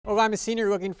Well, Lima Senior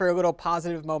looking for a little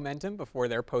positive momentum before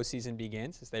their postseason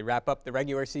begins as they wrap up the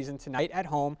regular season tonight at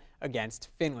home against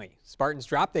Findlay. Spartans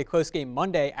dropped a close game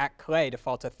Monday at Clay to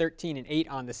fall to 13-8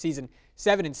 on the season,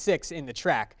 7-6 in the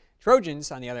track.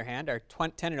 Trojans, on the other hand, are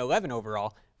 10-11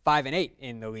 overall, 5-8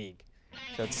 in the league.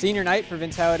 So it's senior night for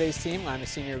Vince Halliday's team. Lima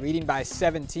Senior leading by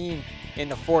 17 in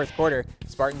the fourth quarter.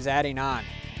 Spartans adding on.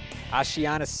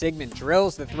 Ashiana Sigmund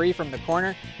drills the three from the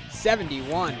corner.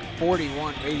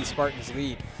 71-41 Lady Spartans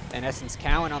lead. Then Essence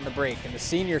Cowan on the break, and the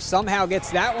senior somehow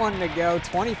gets that one to go.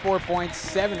 24 points,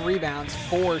 7 rebounds,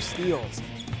 4 steals.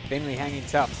 Findlay hanging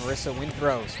tough. Marissa Wynn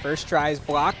throws. First try is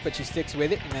blocked, but she sticks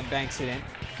with it and then banks it in.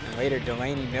 And later,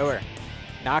 Delaney Miller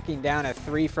knocking down a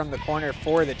three from the corner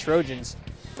for the Trojans.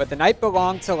 But the night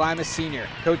belonged to Lima Senior.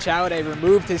 Coach Halliday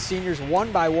removed his seniors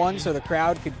one by one so the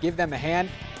crowd could give them a hand.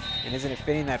 And isn't it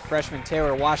fitting that freshman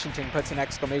Taylor Washington puts an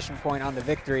exclamation point on the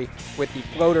victory with the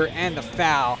floater and the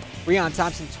foul. Breon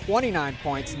Thompson, 29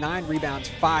 points, 9 rebounds,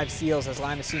 5 steals as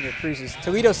Lima Senior cruises.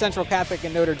 Toledo Central Catholic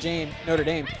and Notre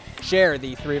Dame share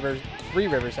the Three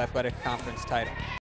Rivers Athletic Conference title.